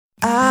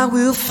I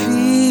will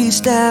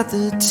feast at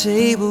the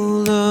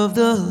table of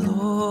the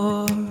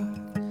Lord.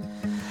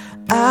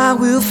 I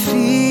will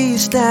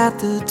feast at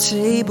the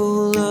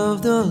table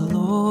of the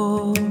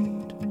Lord.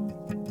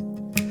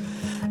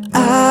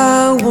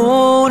 I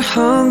won't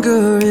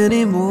hunger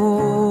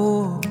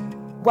anymore.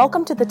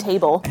 Welcome to The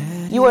Table.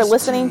 You are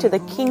listening to the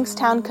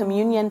Kingstown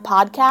Communion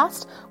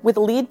podcast with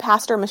lead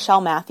pastor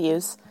Michelle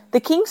Matthews. The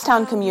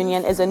Kingstown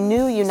Communion is a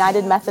new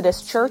United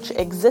Methodist church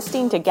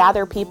existing to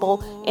gather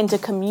people into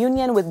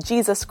communion with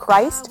Jesus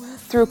Christ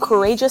through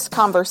courageous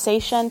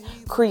conversation,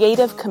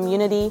 creative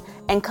community,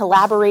 and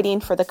collaborating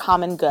for the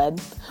common good.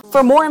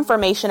 For more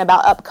information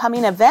about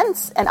upcoming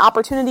events and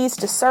opportunities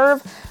to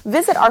serve,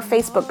 visit our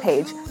Facebook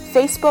page,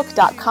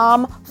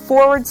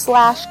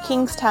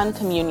 facebook.com/Kingstown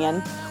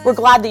Communion. We're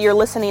glad that you're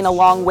listening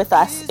along with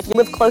us. If you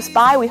live close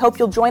by, we hope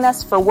you'll join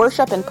us for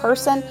worship in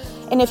person.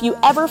 And if you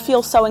ever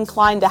feel so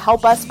inclined to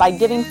help us by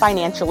giving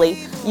financially,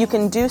 you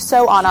can do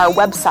so on our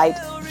website,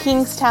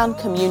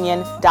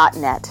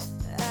 kingstowncommunion.net.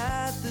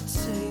 At the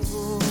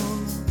table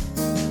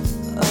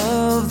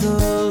of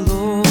the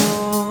Lord,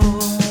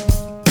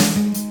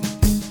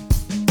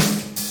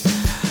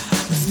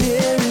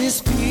 there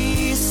is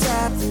peace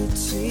at the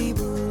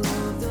table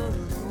of the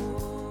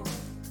Lord.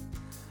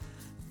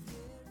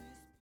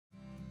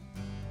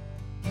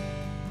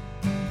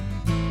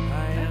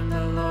 I am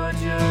the Lord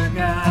your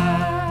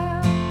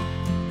God,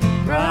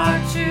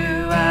 brought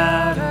you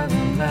out of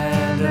the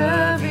land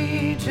of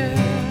Egypt,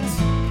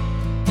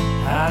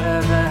 out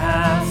of the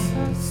house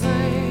of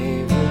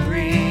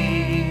slavery.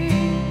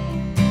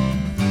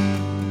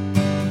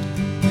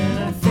 And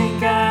I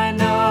think I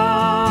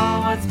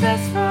know what's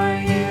best for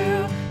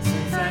you,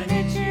 since I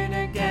knit you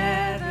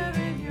together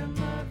in your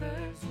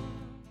mother's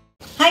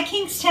womb. Hi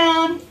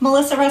Kingstown,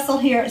 Melissa Russell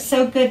here. It's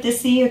so good to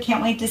see you.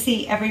 Can't wait to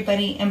see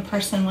everybody in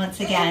person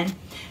once again.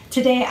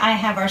 Today I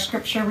have our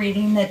scripture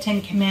reading, the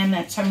Ten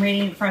Commandments. I'm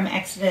reading from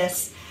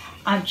Exodus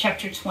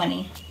chapter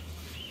 20.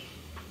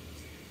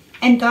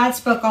 And God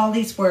spoke all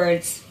these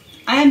words.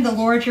 I am the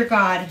Lord your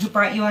God who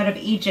brought you out of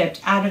Egypt,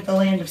 out of the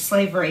land of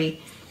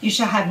slavery. You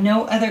shall have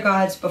no other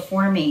gods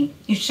before me.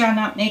 You shall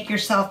not make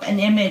yourself an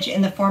image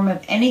in the form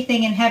of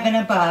anything in heaven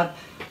above,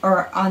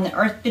 or on the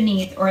earth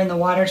beneath, or in the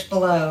waters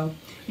below.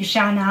 You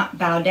shall not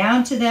bow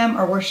down to them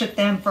or worship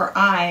them, for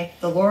I,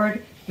 the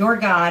Lord your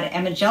God,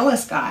 am a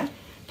jealous God,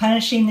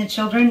 punishing the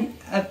children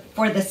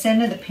for the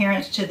sin of the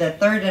parents to the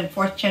third and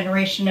fourth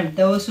generation of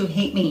those who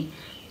hate me,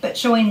 but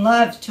showing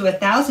love to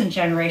 1,000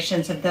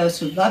 generations of those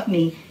who love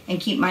me and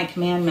keep my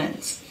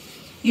commandments.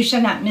 You shall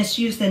not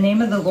misuse the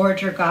name of the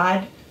Lord your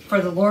God, for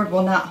the Lord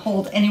will not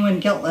hold anyone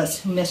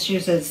guiltless who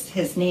misuses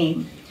his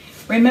name.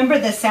 Remember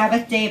the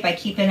Sabbath day by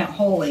keeping it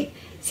holy.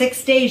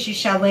 6 days you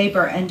shall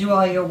labor and do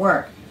all your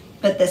work,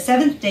 but the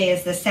seventh day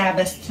is the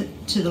Sabbath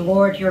to the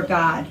Lord your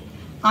God.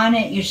 On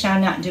it you shall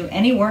not do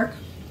any work,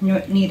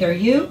 neither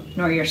you,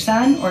 nor your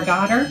son or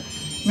daughter,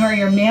 nor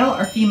your male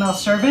or female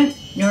servant,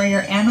 nor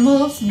your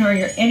animals, nor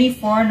your any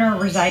foreigner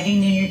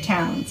residing in your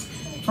towns.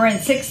 For in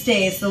 6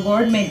 days the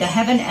Lord made the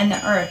heaven and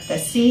the earth, the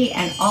sea,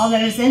 and all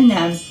that is in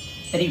them,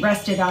 but he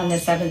rested on the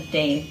seventh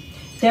day.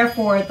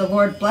 Therefore the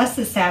Lord blessed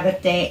the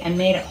Sabbath day and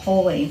made it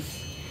holy.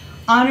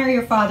 Honor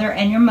your father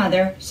and your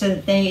mother, so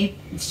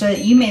that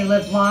you may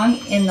live long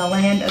in the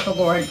land of the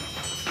Lord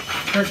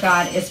your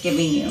God is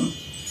giving you.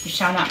 You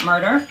shall not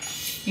murder.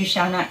 You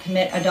shall not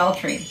commit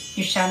adultery.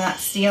 You shall not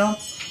steal.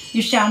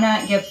 You shall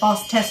not give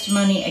false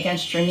testimony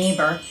against your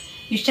neighbor.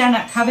 You shall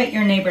not covet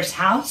your neighbor's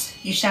house.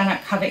 You shall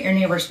not covet your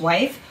neighbor's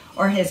wife,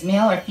 or his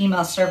male or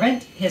female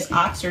servant, his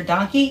ox or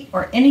donkey,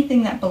 or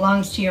anything that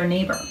belongs to your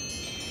neighbor.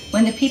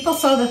 When the people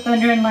saw the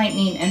thunder and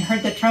lightning and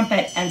heard the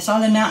trumpet and saw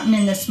the mountain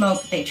in the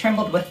smoke, they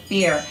trembled with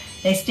fear.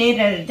 They stayed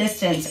at a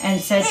distance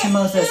and said to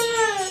Moses,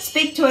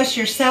 "Speak to us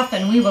yourself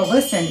and we will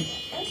listen,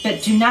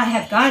 but do not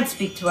have God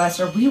speak to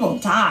us or we will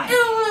die."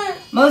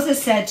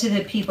 Moses said to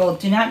the people,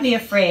 "Do not be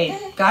afraid.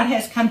 God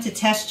has come to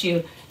test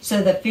you,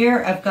 so the fear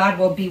of God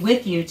will be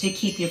with you to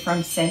keep you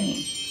from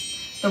sinning."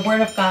 The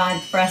word of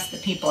God for us, the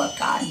people of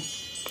God.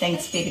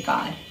 Thanks be to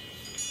God.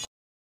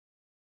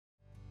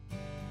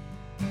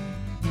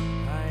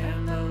 I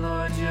am the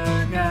Lord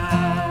your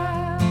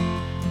God,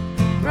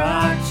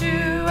 brought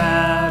you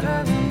out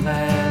of the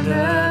land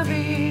of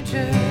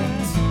Egypt,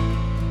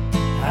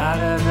 out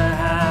of the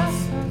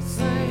house of slavery.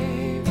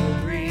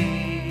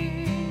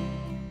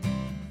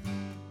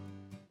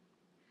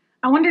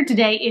 I wonder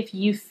today if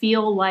you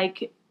feel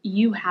like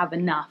you have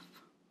enough.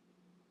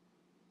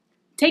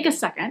 Take a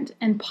second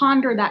and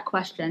ponder that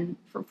question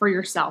for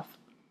yourself.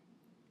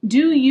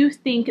 Do you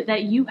think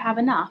that you have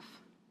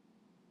enough?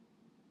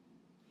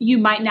 You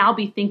might now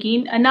be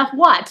thinking, enough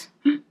what?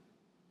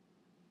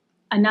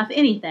 Enough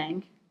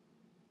anything.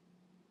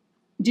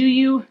 Do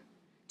you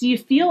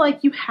feel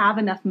like you have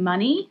enough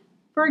money,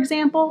 for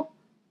example?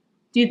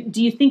 Do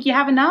you think you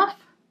have enough?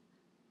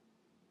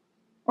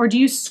 Or do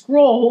you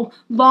scroll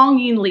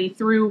longingly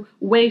through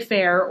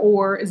Wayfair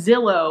or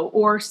Zillow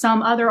or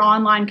some other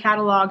online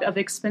catalog of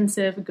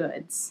expensive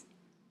goods?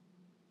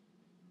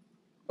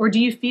 Or do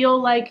you feel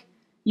like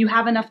you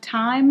have enough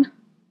time?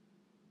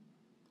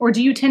 Or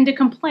do you tend to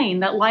complain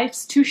that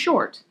life's too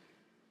short?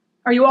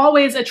 Are you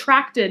always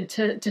attracted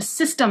to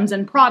systems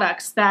and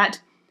products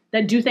that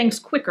do things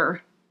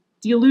quicker?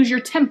 Do you lose your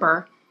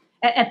temper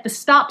at the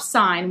stop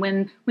sign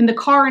when the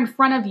car in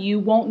front of you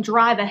won't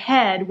drive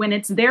ahead when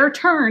it's their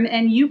turn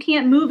and you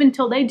can't move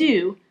until they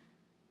do?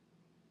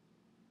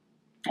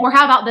 Or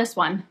how about this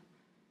one?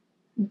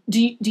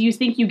 Do you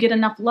think you get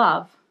enough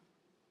love?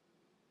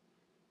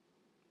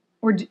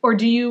 Or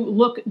do you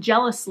look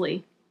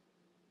jealously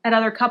at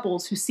other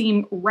couples who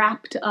seem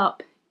wrapped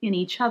up in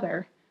each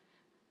other,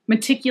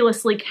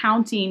 meticulously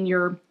counting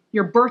your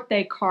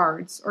birthday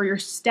cards or your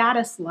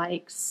status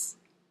likes,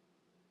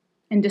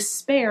 and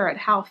despair at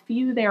how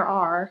few there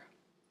are?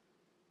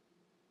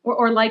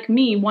 Or like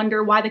me,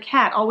 wonder why the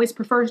cat always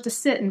prefers to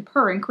sit and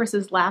purr in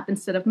Chris's lap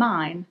instead of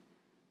mine?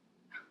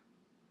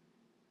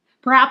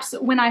 Perhaps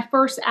when I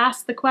first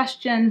asked the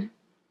question,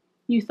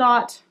 you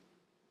thought,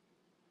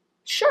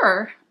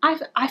 sure,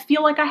 I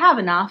feel like I have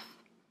enough.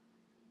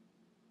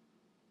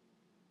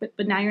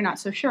 But now you're not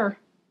so sure.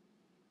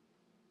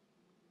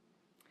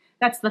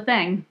 That's the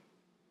thing.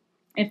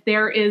 If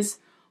there is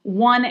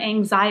one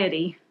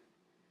anxiety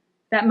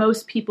that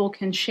most people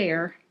can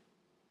share,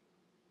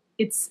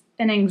 it's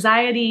an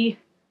anxiety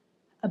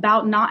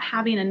about not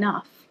having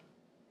enough.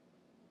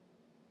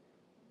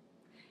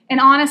 And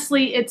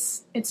honestly,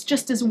 it's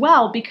just as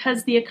well,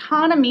 because the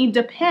economy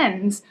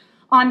depends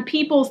on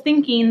people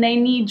thinking they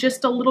need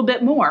just a little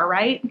bit more,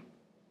 right?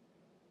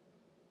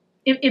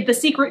 If the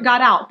secret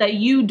got out that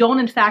you don't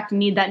in fact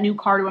need that new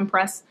car to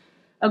impress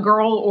a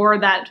girl, or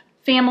that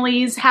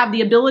families have the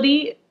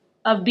ability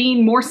of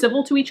being more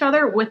civil to each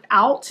other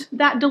without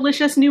that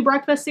delicious new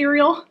breakfast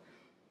cereal,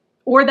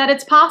 or that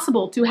it's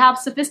possible to have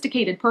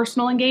sophisticated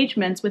personal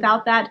engagements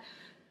without that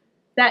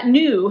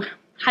new,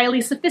 highly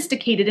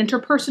sophisticated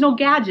interpersonal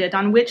gadget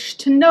on which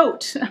to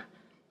note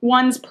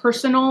one's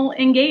personal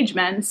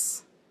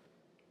engagements,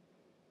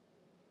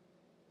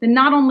 then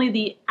not only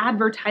the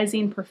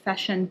advertising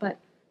profession, but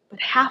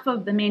half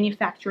of the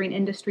manufacturing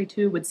industry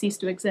too would cease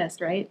to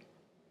exist, right?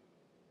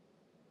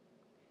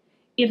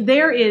 If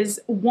there is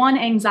one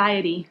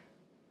anxiety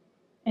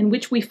in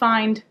which we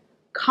find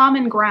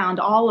common ground,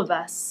 all of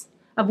us,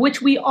 of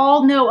which we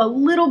all know a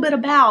little bit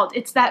about,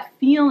 it's that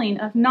feeling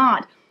of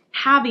not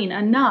having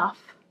enough.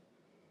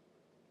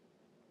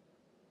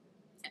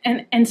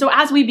 And so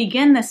as we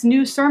begin this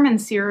new sermon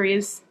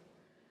series,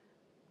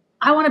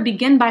 I want to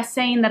begin by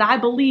saying that I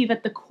believe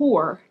at their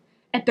core,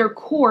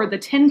 the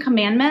Ten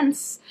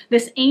Commandments,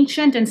 this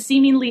ancient and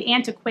seemingly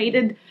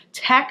antiquated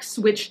text,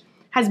 which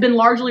has been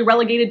largely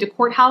relegated to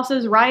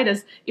courthouses, right,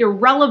 as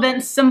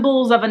irrelevant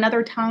symbols of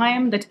another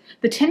time, that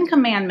the Ten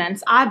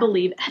Commandments, I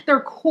believe, at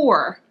their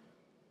core,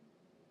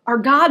 are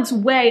God's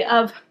way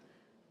of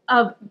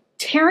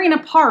tearing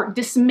apart,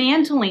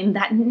 dismantling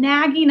that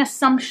nagging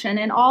assumption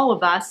in all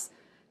of us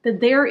that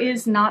there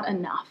is not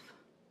enough.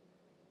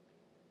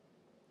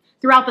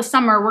 Throughout the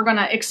summer, we're going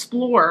to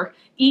explore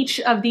each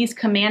of these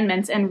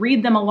commandments and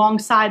read them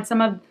alongside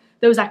some of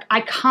those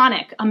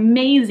iconic,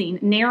 amazing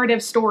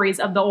narrative stories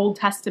of the Old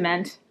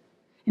Testament,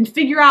 and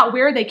figure out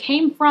where they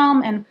came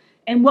from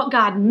and what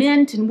God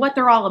meant and what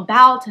they're all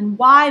about and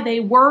why they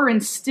were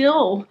and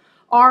still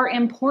are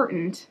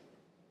important,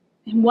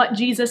 and what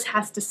Jesus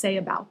has to say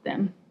about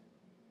them.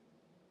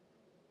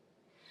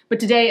 But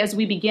today, as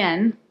we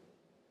begin,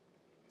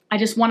 I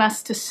just want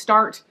us to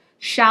start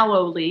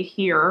shallowly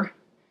here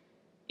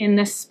in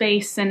this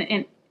space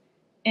and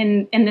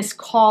in this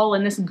call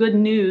and this good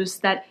news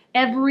that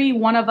every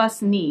one of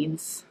us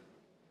needs.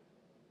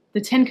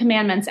 The Ten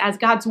Commandments as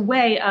God's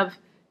way of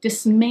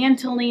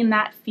dismantling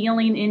that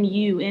feeling in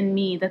you, in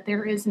me, that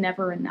there is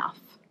never enough.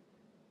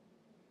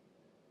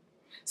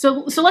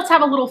 So let's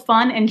have a little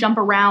fun and jump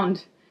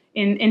around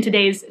in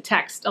today's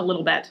text a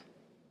little bit.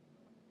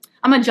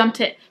 I'm going to jump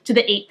to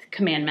the 8th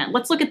commandment.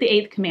 Let's look at the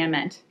 8th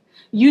commandment.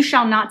 You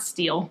shall not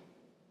steal.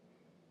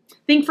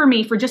 Think with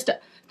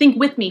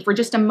me for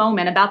just a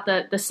moment about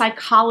the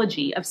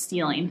psychology of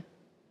stealing.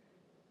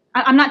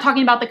 I'm not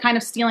talking about the kind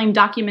of stealing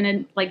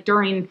documented like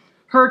during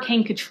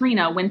Hurricane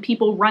Katrina, when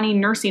people running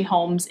nursing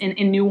homes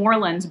in New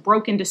Orleans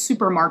broke into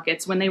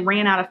supermarkets when they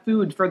ran out of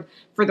food for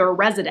their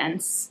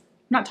residents.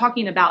 I'm not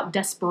talking about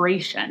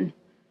desperation,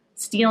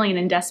 stealing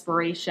in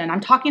desperation.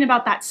 I'm talking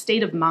about that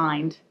state of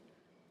mind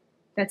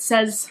that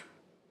says,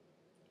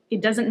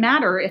 it doesn't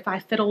matter if I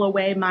fiddle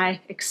away my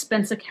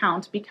expense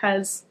account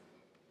because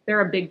they're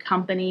a big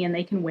company and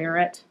they can wear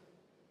it.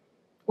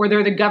 Or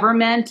they're the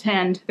government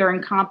and they're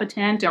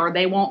incompetent, or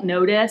they won't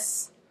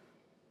notice.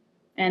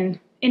 And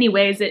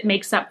anyways, it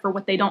makes up for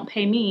what they don't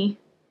pay me.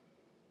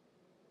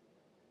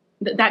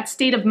 That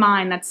state of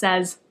mind that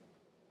says,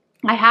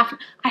 I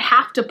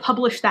have to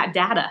publish that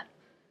data,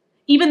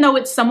 even though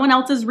it's someone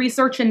else's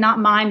research and not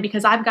mine,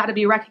 because I've got to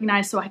be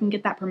recognized so I can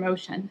get that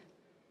promotion.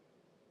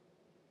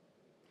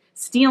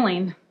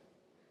 Stealing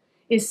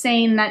is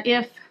saying that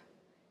if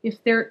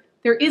there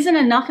isn't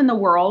enough in the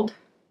world,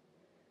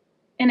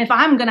 and if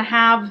I'm going to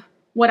have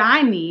what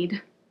I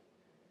need,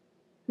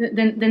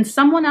 then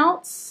someone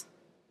else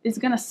is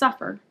going to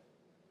suffer.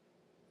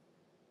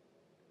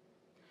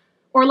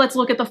 Or let's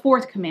look at the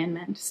fourth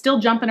commandment. Still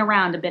jumping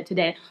around a bit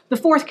today. The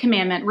fourth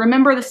commandment,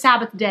 remember the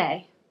Sabbath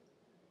day.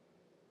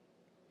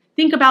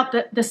 Think about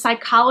the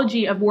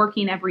psychology of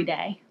working every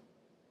day.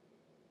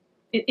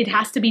 It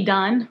has to be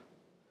done.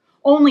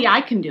 Only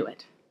I can do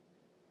it.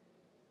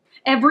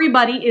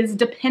 Everybody is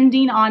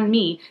depending on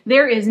me.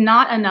 There is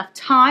not enough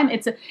time.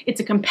 It's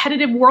a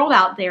competitive world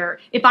out there.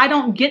 If I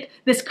don't get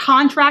this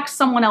contract,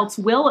 someone else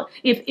will.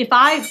 If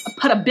I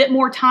put a bit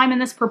more time in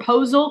this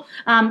proposal,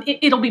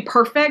 it'll be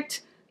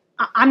perfect.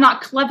 I'm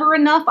not clever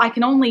enough. I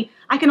can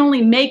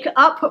only make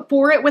up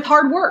for it with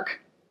hard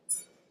work.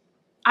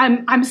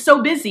 I'm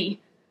so busy.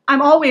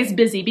 I'm always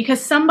busy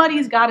because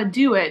somebody's got to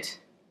do it.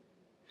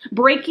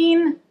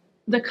 Breaking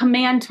the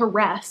command to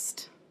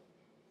rest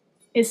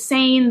is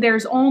saying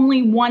there's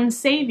only one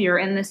Savior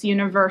in this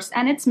universe,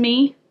 and it's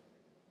me.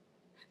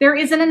 There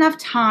isn't enough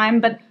time,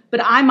 but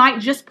I might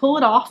just pull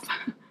it off.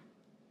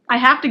 I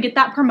have to get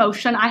that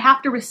promotion. I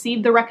have to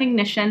receive the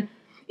recognition.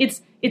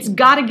 It's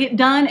got to get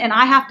done, and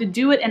I have to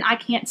do it, and I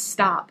can't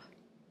stop.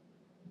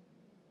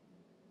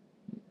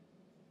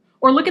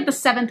 Or look at the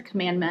seventh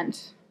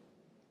commandment.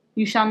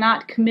 You shall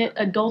not commit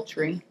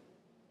adultery.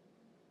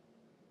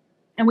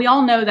 And we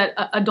all know that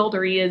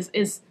adultery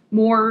is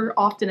more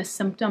often a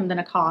symptom than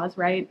a cause,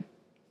 right?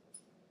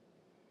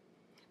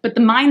 But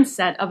the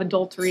mindset of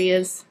adultery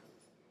is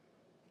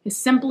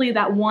simply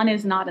that one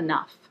is not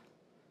enough.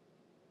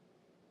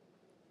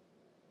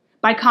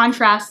 By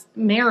contrast,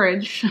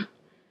 marriage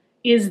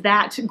is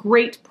that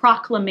great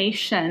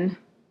proclamation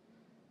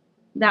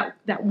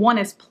that one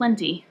is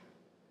plenty.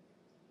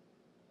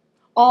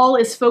 All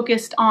is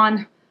focused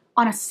on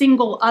a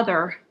single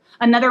other,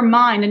 another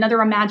mind,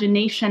 another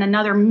imagination,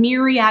 another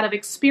myriad of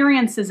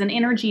experiences and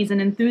energies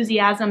and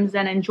enthusiasms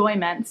and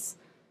enjoyments.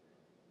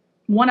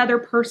 One other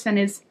person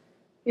is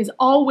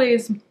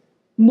always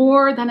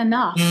more than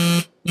enough.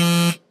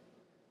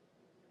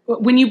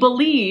 When you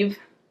believe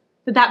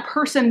that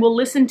person will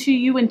listen to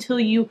you until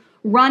you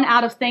run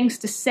out of things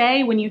to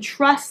say, when you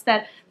trust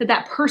that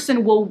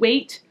person will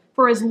wait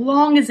for as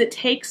long as it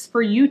takes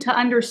for you to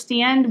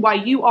understand why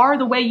you are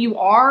the way you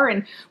are,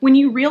 and when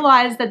you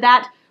realize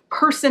that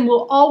person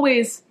will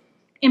always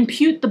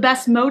impute the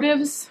best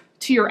motives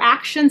to your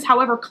actions,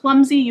 however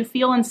clumsy you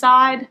feel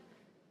inside,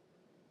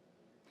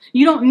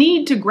 you don't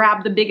need to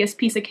grab the biggest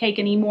piece of cake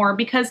anymore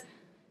because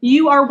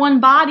you are one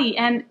body,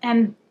 and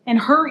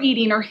her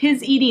eating or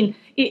his eating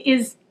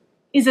is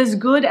as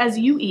good as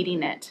you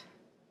eating it.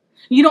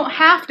 You don't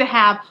have to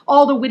have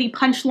all the witty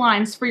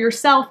punchlines for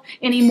yourself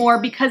anymore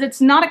because it's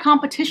not a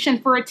competition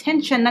for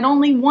attention that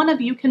only one of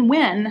you can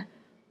win.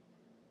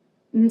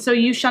 And so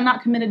you shall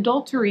not commit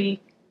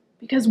adultery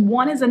because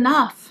one is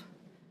enough.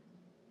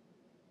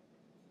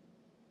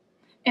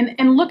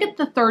 And look at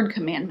the third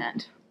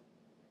commandment.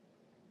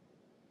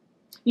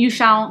 You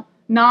shall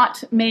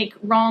not make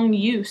wrong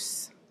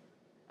use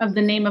of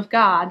the name of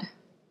God.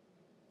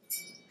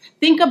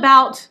 Think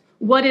about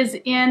what is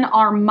in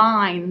our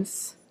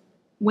minds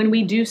when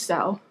we do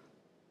so.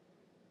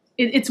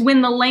 It's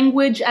when the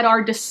language at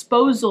our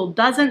disposal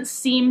doesn't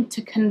seem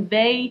to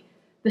convey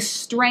the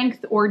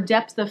strength or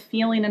depth of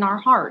feeling in our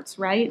hearts,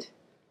 right?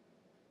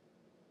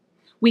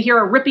 We hear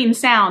a ripping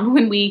sound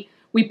when we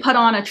put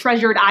on a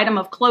treasured item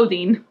of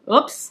clothing.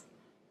 Oops.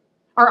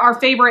 Our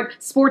favorite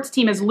sports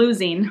team is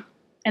losing,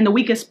 and the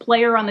weakest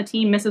player on the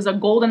team misses a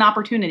golden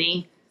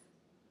opportunity.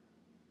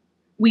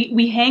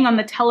 We hang on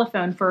the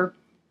telephone for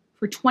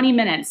 20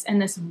 minutes, and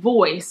this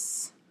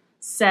voice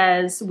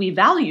says, "We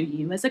value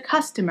you as a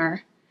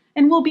customer,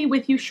 and we'll be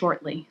with you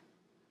shortly."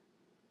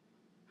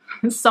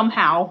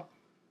 Somehow,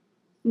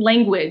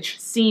 language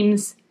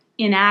seems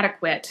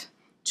inadequate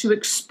to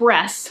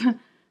express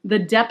the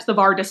depth of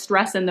our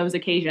distress in those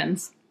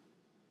occasions.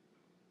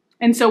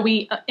 And so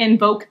we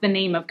invoke the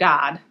name of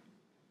God.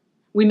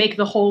 We make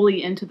the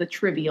holy into the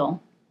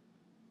trivial,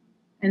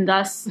 and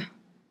thus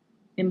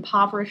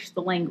impoverish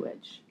the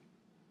language.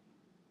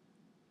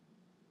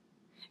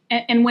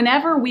 And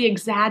whenever we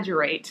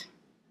exaggerate,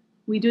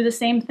 we do the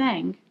same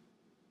thing.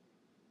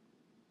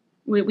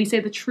 We say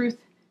the truth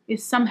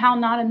is somehow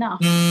not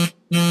enough.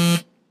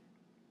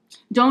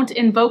 Don't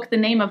invoke the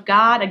name of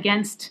God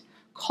against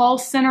call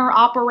center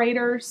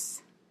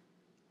operators,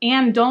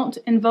 and don't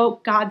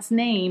invoke God's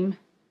name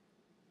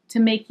to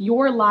make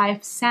your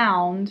life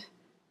sound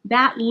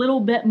that little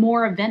bit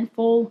more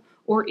eventful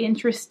or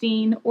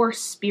interesting or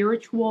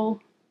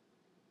spiritual.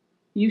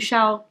 You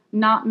shall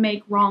not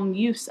make wrong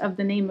use of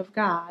the name of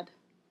God.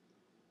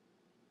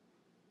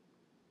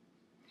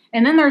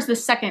 And then there's the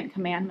second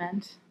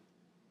commandment.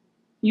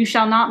 You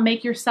shall not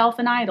make yourself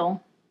an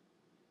idol.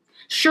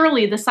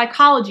 Surely the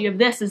psychology of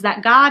this is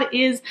that God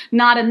is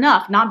not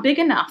enough, not big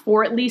enough,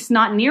 or at least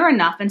not near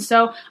enough. And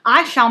so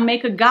I shall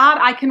make a God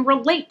I can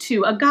relate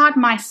to, a God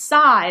my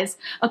size,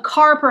 a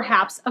car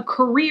perhaps, a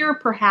career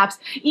perhaps,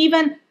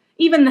 even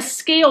the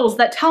scales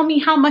that tell me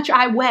how much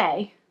I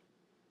weigh.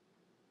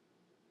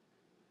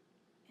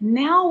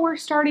 Now we're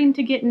starting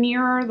to get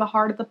nearer the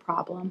heart of the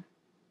problem.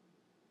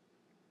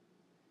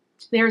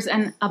 There's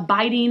an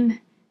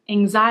abiding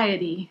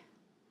anxiety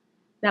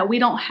that we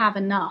don't have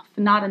enough,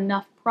 not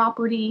enough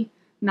property,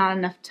 not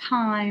enough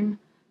time,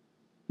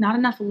 not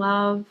enough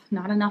love,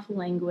 not enough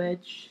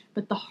language.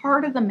 But the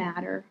heart of the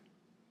matter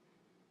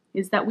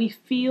is that we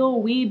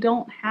feel we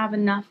don't have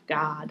enough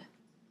God.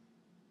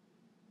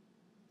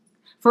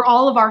 For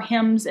all of our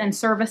hymns and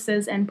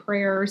services and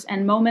prayers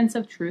and moments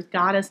of truth,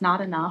 God is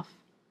not enough.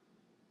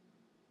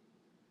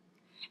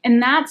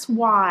 And that's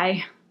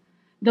why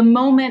the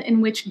moment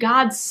in which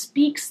God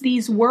speaks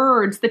these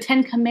words, the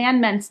Ten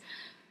Commandments,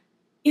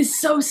 is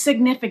so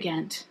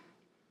significant.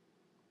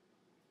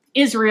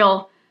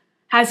 Israel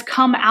has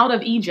come out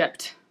of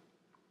Egypt,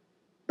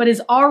 but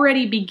is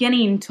already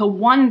beginning to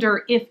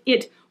wonder if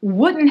it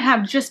wouldn't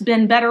have just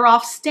been better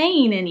off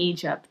staying in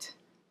Egypt.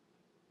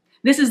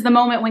 This is the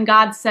moment when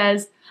God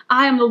says,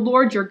 I am the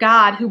Lord your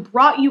God who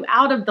brought you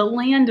out of the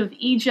land of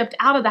Egypt,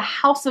 out of the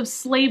house of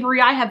slavery.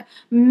 I have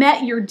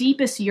met your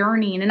deepest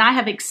yearning, and I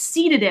have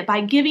exceeded it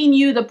by giving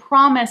you the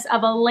promise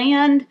of a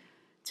land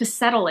to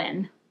settle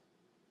in.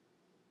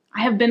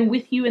 I have been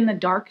with you in the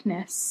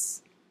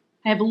darkness.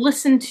 I have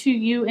listened to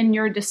you in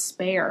your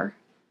despair.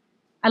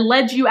 I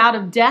led you out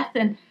of death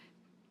and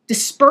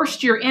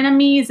dispersed your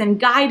enemies and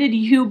guided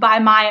you by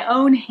my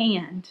own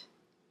hand.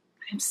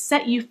 I have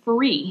set you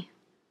free.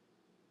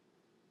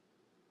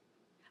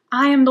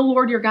 I am the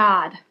Lord your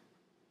God.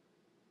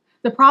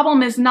 The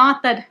problem is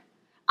not that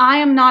I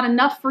am not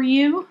enough for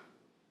you.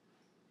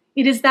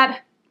 It is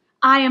that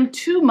I am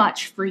too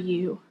much for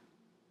you.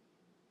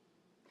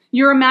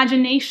 Your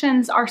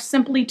imaginations are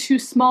simply too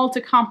small to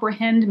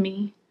comprehend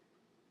me.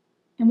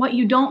 And what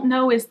you don't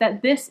know is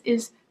that this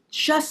is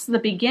just the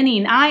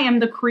beginning. I am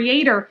the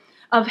creator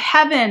of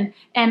heaven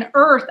and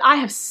earth. I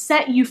have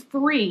set you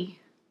free.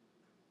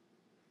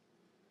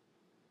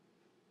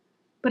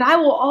 But I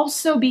will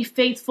also be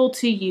faithful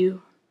to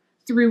you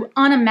through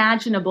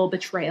unimaginable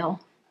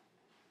betrayal.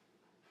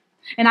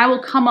 And I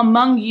will come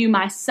among you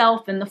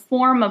myself in the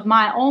form of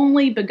my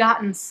only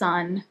begotten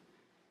Son.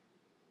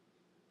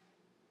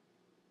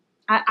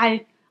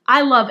 I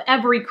love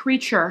every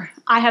creature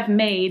I have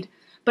made,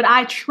 but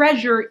I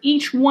treasure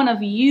each one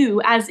of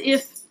you as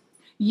if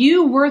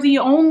you were the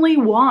only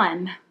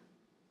one.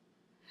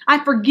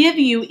 I forgive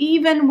you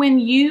even when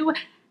you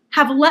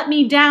have let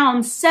me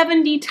down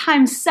 70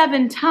 times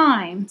 7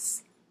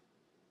 times.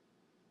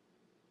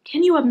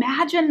 Can you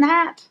imagine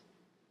that?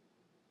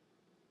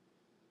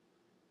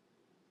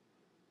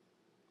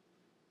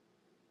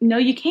 No,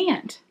 you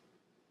can't.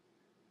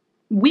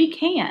 We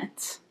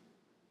can't.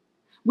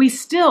 We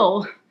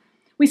still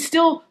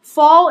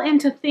fall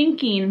into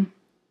thinking,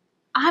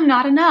 I'm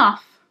not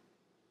enough.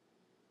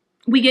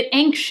 We get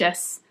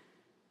anxious.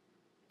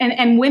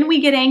 And when we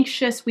get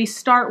anxious, we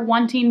start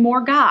wanting more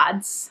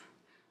gods.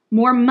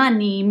 More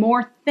money,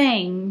 more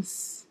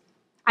things.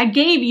 I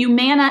gave you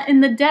manna in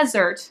the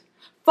desert,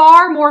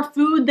 far more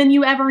food than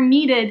you ever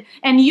needed,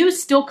 and you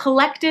still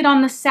collected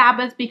on the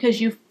Sabbath because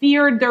you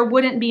feared there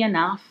wouldn't be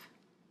enough.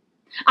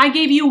 I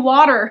gave you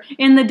water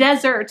in the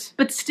desert,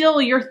 but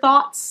still your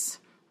thoughts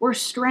were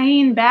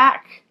straying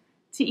back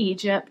to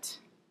Egypt.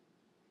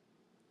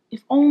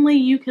 If only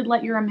you could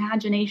let your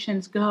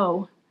imaginations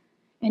go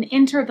and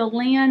enter the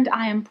land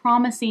I am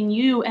promising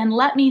you and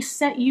let me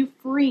set you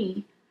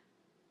free.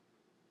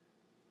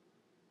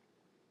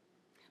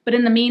 But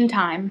in the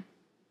meantime,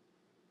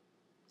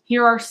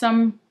 here are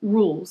some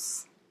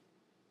rules.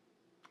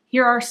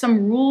 Here are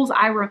some rules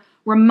I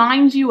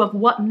remind you of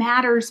what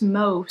matters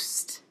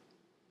most.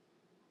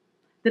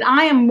 That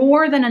I am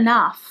more than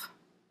enough.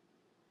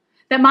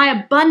 That my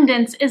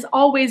abundance is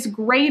always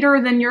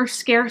greater than your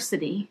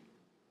scarcity.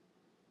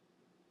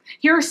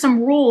 Here are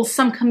some rules,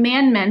 some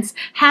commandments.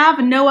 Have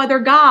no other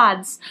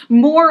gods.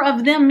 More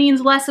of them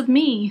means less of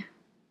me.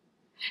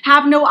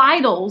 Have no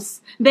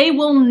idols. They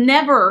will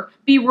never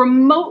be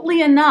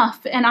remotely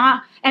enough, and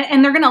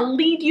they're going to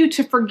lead you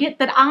to forget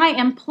that I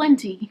am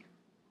plenty.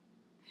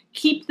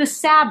 Keep the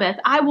Sabbath.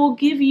 I will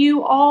give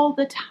you all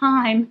the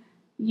time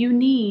you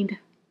need.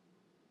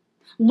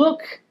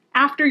 Look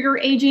after your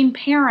aging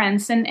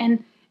parents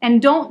and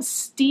don't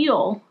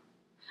steal.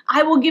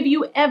 I will give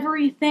you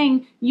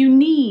everything you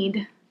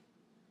need.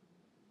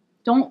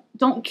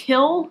 Don't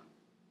kill.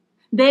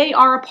 They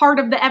are a part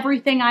of the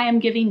everything I am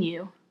giving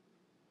you.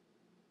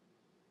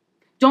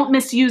 Don't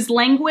misuse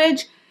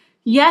language.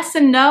 Yes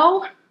and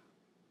no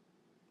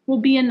will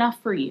be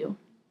enough for you.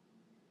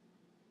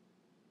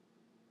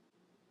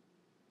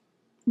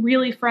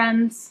 Really,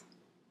 friends,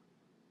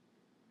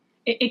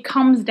 it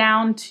comes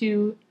down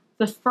to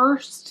the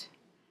first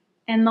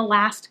and the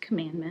last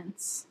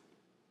commandments.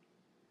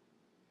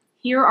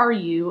 Here are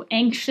you,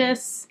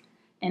 anxious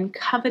and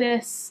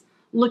covetous,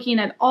 looking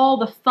at all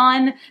the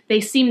fun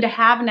they seem to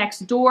have next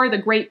door, the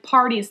great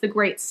parties, the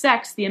great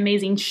sex, the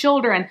amazing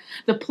children,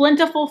 the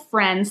plentiful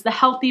friends, the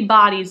healthy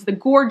bodies, the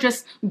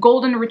gorgeous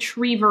golden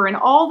retriever, and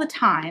all the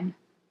time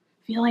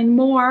feeling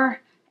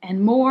more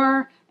and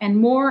more and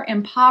more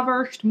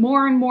impoverished,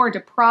 more and more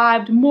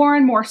deprived, more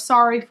and more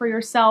sorry for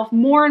yourself,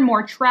 more and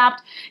more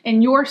trapped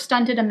in your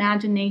stunted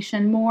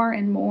imagination, more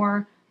and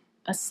more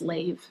a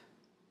slave.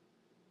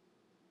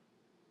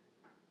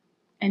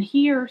 And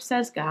here,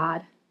 says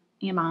God,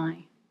 am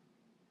I,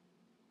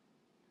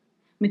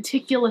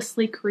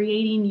 meticulously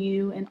creating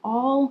you and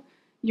all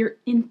your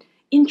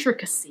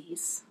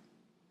intricacies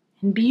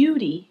and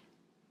beauty,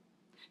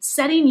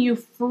 setting you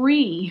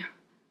free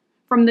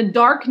from the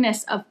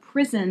darkness of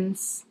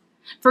prisons,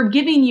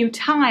 forgiving you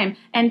time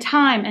and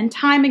time and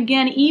time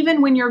again,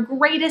 even when your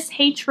greatest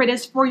hatred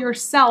is for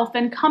yourself,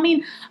 and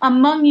coming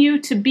among you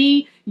to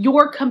be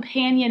your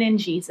companion in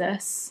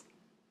Jesus.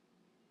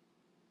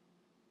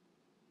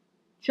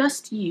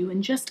 Just you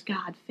and just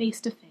God face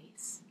to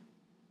face.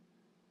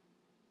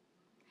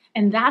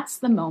 And that's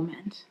the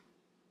moment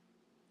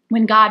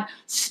when God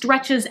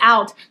stretches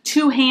out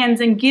two hands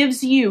and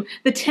gives you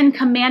the 10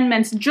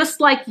 Commandments,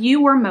 just like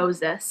you were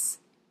Moses.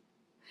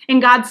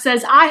 And God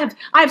says, I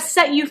have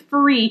set you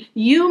free.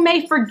 You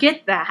may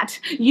forget that.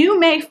 You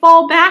may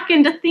fall back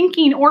into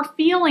thinking or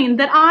feeling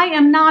that I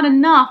am not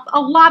enough. A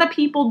lot of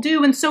people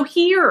do. And so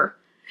here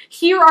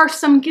are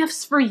some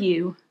gifts for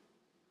you.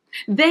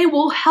 They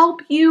will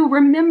help you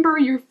remember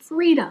your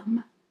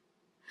freedom.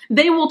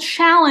 They will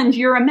challenge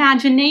your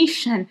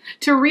imagination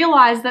to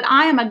realize that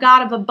I am a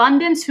God of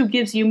abundance who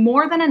gives you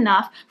more than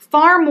enough,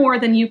 far more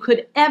than you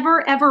could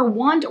ever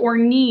want or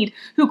need,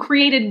 who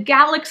created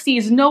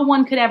galaxies no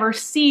one could ever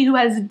see, who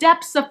has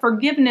depths of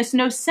forgiveness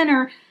no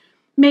sinner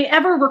may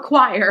ever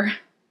require,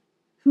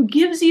 who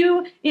gives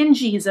you in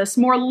Jesus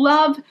more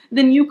love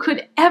than you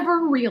could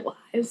ever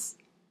realize.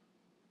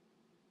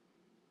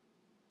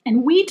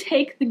 And we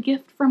take the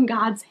gift from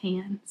God's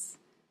hands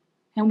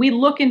and we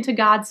look into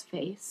God's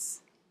face.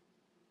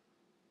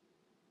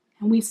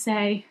 And we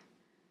say,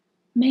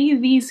 may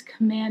these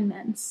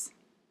commandments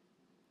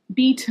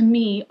be to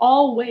me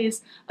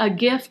always a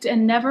gift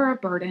and never a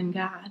burden,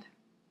 God.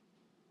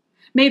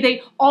 May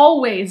they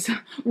always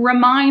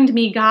remind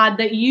me, God,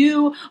 that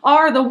you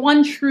are the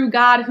one true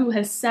God who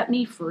has set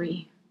me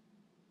free.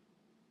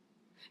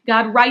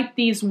 God, write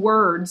these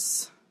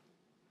words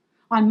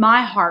on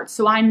my heart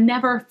so I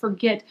never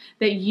forget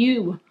that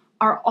you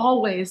are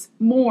always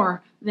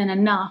more than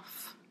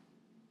enough.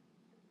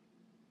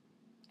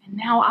 And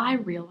now I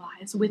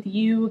realize with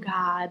you,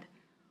 God,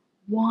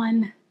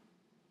 one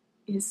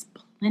is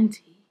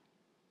plenty.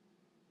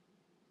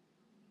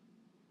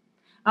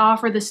 I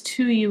offer this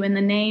to you in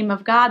the name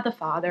of God the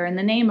Father, in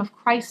the name of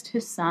Christ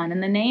his Son,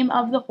 in the name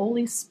of the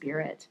Holy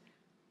Spirit.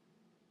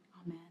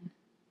 Amen.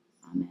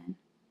 Amen.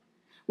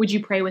 Would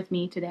you pray with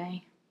me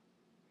today?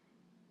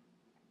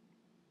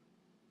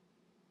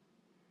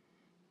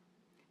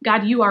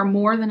 God, you are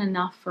more than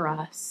enough for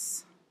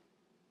us.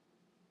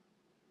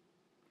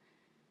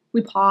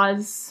 We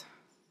pause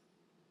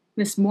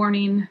this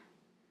morning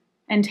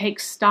and take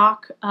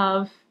stock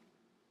of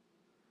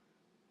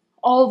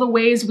all the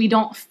ways we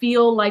don't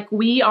feel like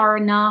we are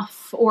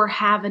enough or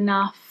have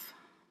enough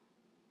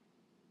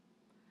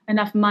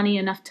money,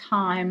 enough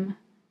time,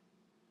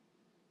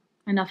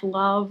 enough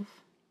love.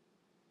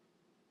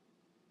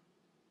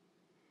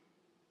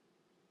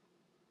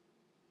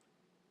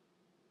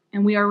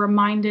 And we are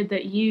reminded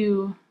that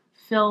you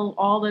fill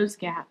all those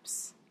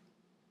gaps.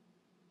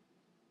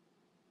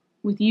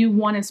 With you,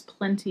 one is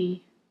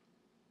plenty.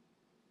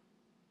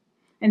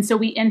 And so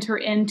we enter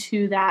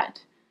into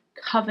that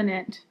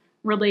covenant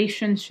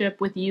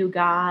relationship with you,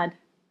 God,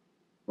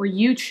 where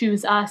you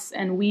choose us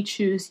and we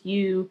choose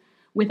you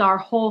with our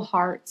whole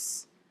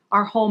hearts,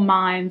 our whole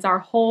minds, our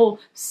whole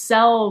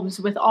selves,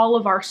 with all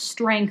of our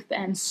strength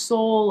and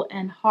soul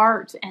and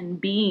heart and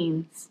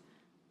beings.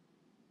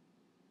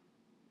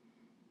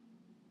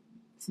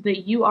 So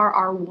that you are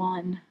our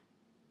one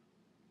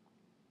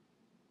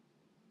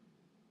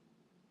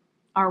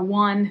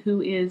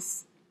who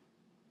is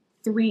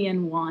 3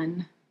 in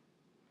 1.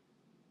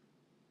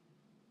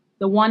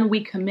 The one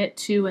we commit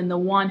to and the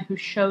one who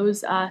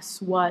shows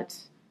us what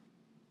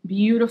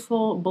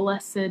beautiful,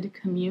 blessed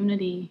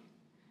community,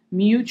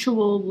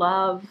 mutual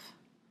love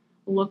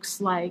looks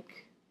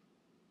like.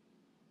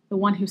 The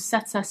one who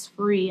sets us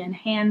free and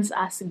hands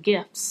us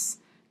gifts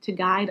to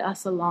guide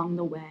us along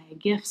the way,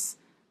 gifts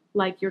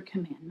like your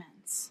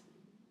commandments.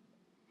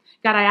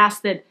 God, I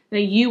ask that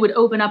you would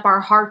open up our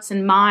hearts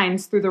and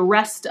minds through the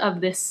rest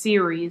of this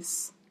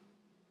series,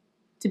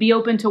 to be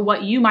open to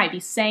what you might be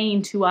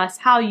saying to us,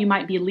 how you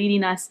might be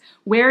leading us,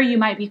 where you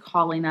might be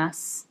calling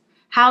us,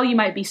 how you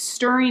might be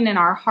stirring in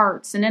our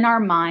hearts and in our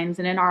minds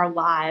and in our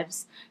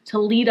lives to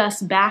lead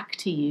us back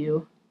to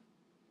you,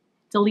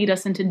 to lead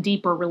us into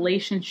deeper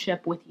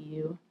relationship with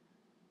you,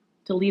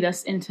 to lead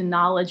us into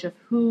knowledge of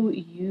who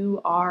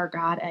you are,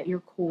 God, at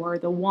your core,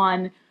 the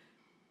one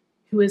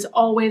who is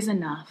always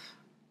enough.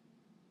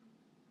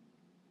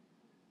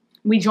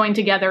 We join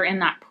together in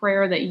that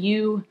prayer that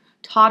you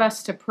taught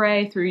us to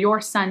pray through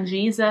your Son,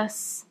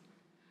 Jesus.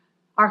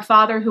 Our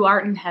Father who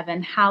art in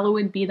heaven,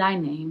 hallowed be thy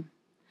name.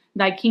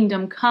 Thy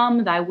kingdom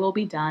come, thy will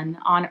be done,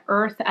 on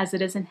earth as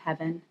it is in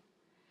heaven.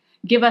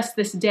 Give us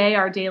this day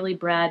our daily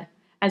bread,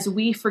 as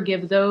we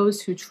forgive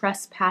those who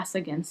trespass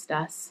against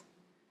us.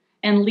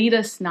 And lead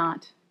us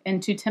not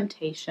into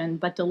temptation,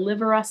 but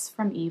deliver us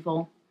from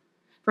evil.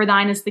 For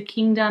thine is the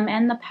kingdom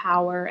and the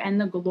power and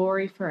the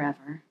glory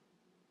forever.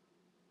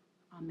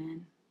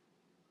 Amen.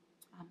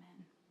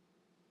 Amen.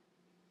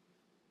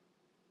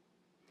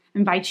 I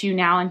invite you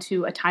now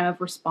into a time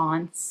of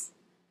response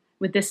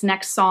with this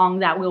next song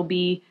that will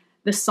be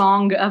the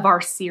song of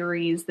our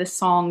series, this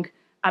song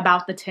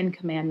about the Ten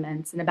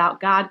Commandments and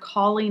about God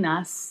calling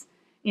us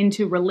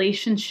into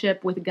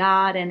relationship with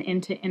God and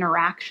into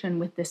interaction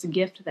with this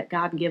gift that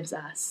God gives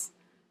us.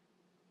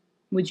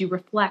 Would you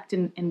reflect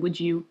and would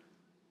you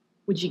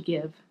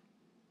give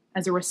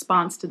as a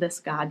response to this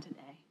God today?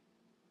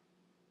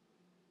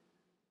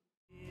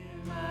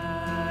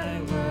 My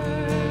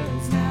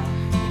words now,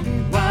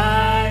 be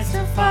wise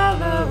to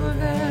follow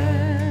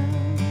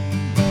them.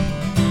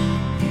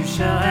 You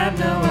shall have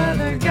no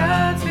other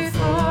gods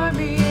before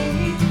me.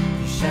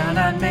 You shall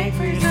not make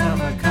for yourself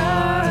a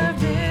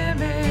carved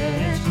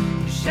image.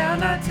 You shall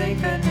not take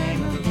the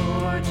name of the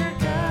Lord your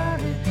God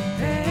in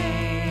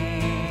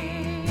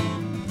vain.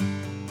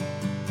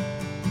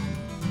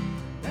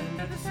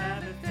 Remember the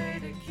Sabbath day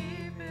to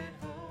keep it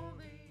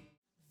holy.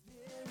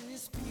 There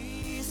is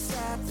peace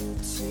at the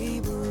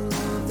table